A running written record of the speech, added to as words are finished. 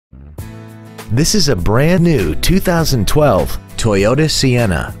This is a brand new 2012 Toyota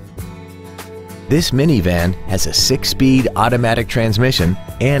Sienna. This minivan has a 6-speed automatic transmission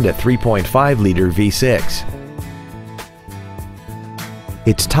and a 3.5-liter V6.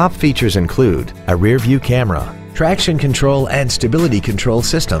 Its top features include a rear-view camera, traction control and stability control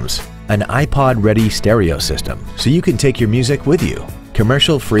systems, an iPod-ready stereo system so you can take your music with you,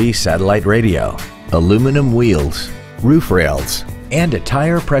 commercial-free satellite radio, aluminum wheels, roof rails, and a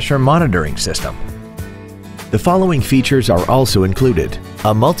tire pressure monitoring system. The following features are also included: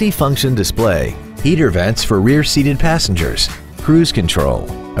 a multi-function display, heater vents for rear-seated passengers, cruise control,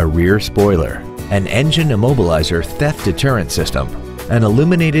 a rear spoiler, an engine immobilizer theft deterrent system, an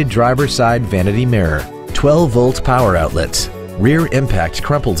illuminated driver's side vanity mirror, 12-volt power outlets, rear impact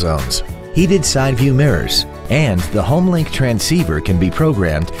crumple zones, heated side view mirrors, and the HomeLink transceiver can be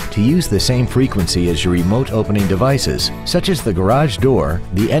programmed to use the same frequency as your remote opening devices, such as the garage door,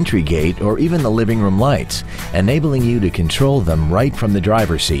 the entry gate, or even the living room lights, enabling you to control them right from the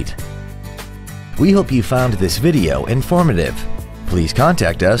driver's seat. We hope you found this video informative. Please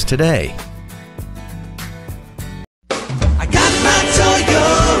contact us today.